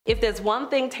If there's one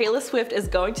thing Taylor Swift is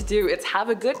going to do, it's have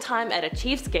a good time at a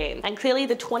Chiefs game, and clearly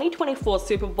the 2024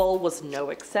 Super Bowl was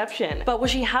no exception. But was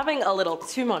she having a little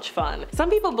too much fun? Some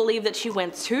people believe that she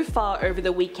went too far over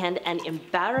the weekend and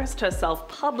embarrassed herself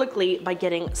publicly by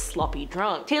getting sloppy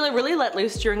drunk. Taylor really let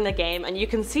loose during the game, and you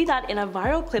can see that in a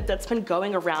viral clip that's been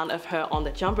going around of her on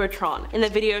the jumbotron. In the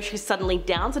video, she suddenly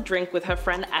downs a drink with her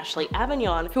friend Ashley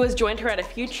Avignon, who has joined her at a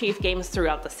few Chief games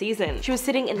throughout the season. She was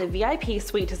sitting in the VIP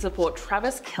suite to support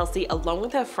Travis Kelce along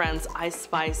with her friends Ice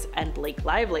Spice and Blake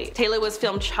Lively. Taylor was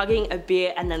filmed chugging a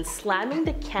beer and then slamming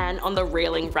the can on the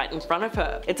railing right in front of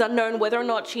her. It's unknown whether or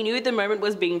not she knew the moment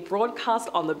was being broadcast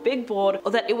on the big board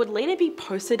or that it would later be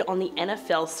posted on the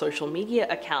NFL's social media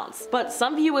accounts. But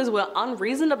some viewers were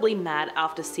unreasonably mad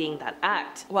after seeing that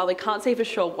act. While we can't say for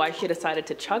sure why she decided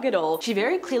to chug it all, she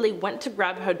very clearly went to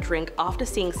grab her drink after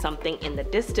seeing something in the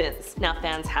distance. Now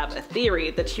fans have a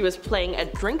theory that she was playing a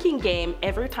drinking game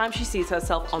every time she sees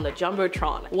herself on the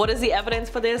jumbotron. What is the evidence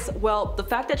for this? Well, the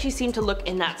fact that she seemed to look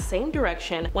in that same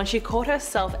direction when she caught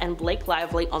herself and Blake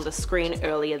Lively on the screen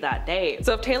earlier that day.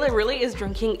 So if Taylor really is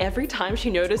drinking every time she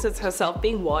notices herself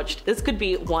being watched, this could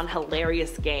be one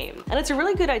hilarious game. And it's a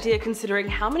really good idea considering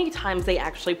how many times they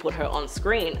actually put her on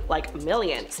screen, like a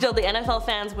million. Still, the NFL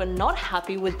fans were not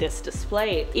happy with this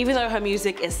display. Even though her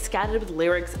music is scattered with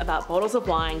lyrics about bottles of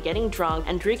wine, getting drunk,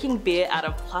 and drinking beer out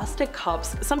of plastic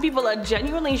cups, some people are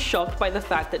genuinely shocked by the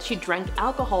fact that she drank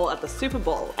alcohol at the Super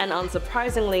Bowl. And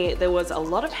unsurprisingly, there was a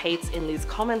lot of hates in these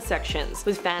comment sections,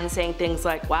 with fans saying things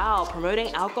like, wow,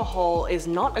 promoting alcohol is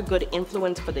not a good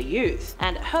influence for the youth,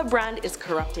 and her brand is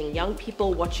corrupting young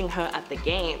people watching her at the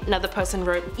game. Another person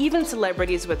wrote, even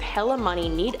celebrities with hella money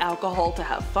need alcohol to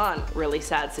have fun. Really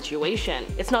sad situation.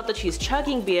 It's not that she's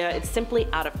chugging beer, it's simply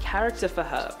out of character for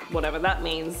her, whatever that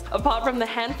means. Apart from the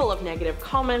handful of negative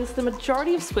comments, the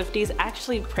majority of Swifties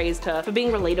actually praised her for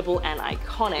being relatable and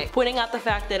iconic, pointing out the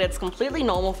fact that it's completely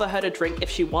normal for her to drink if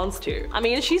she wants to. I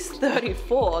mean, she's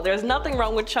 34, there's nothing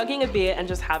wrong with chugging a beer and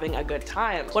just having a good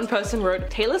time. One person wrote,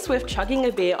 Taylor Swift chugging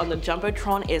a beer on the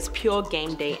jumbotron is pure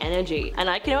game day energy, and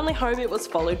I can only hope it was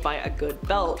followed by a good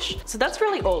belch. So that's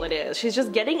really all it is, she's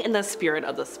just getting in the spirit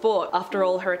of the sport. After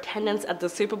all, her attendance at the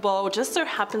Super Bowl just so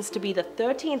happens to be the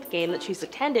 13th game that she's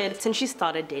attended since she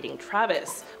started dating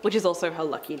Travis, which is also her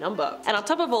lucky number. And on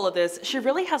top of all of this, she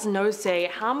really has no say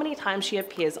how many times she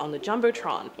appears on the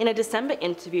jumbotron. In a December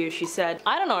interview, she said,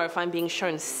 I don't know if I'm being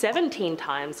shown 17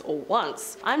 times or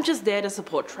once. I'm just there to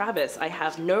support Travis. I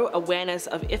have no awareness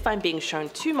of if I'm being shown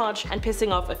too much and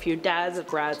pissing off a few dads,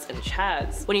 brads, and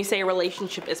chads. When you say a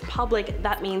relationship is public,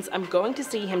 that means I'm going to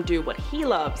see him do what he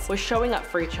loves. We're showing up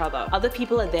for each other. Other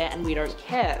people are there and we don't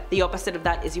care. The opposite of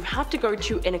that is you have to go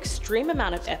to an extreme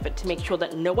amount of effort to make sure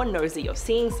that no one knows that you're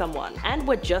seeing someone. And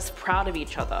we're just proud of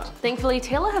each other. Thankfully,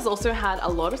 Taylor has also had a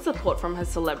lot of support from her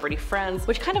celebrity friends,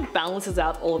 which kind of balances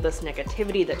out all of this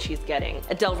negativity that she's getting.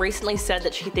 Adele recently said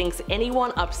that she thinks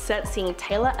anyone upset seeing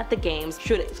Taylor at the games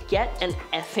should get an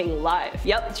effing life.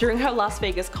 Yep, during her Las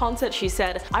Vegas concert, she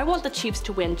said, I want the Chiefs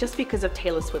to win just because of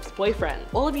Taylor Swift's boyfriend.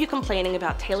 All of you complaining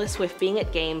about Taylor Swift being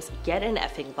at games, get an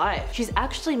effing life. She's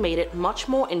actually made it much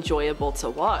more enjoyable to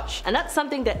watch. And that's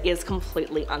something that is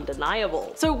completely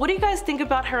undeniable. So what do you guys think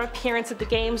about her appearance at the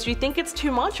games? Do you think it's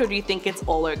too much or do you think it's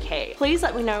all okay? Please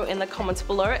let me know in the comments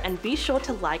below and be sure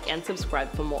to like and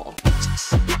subscribe for more.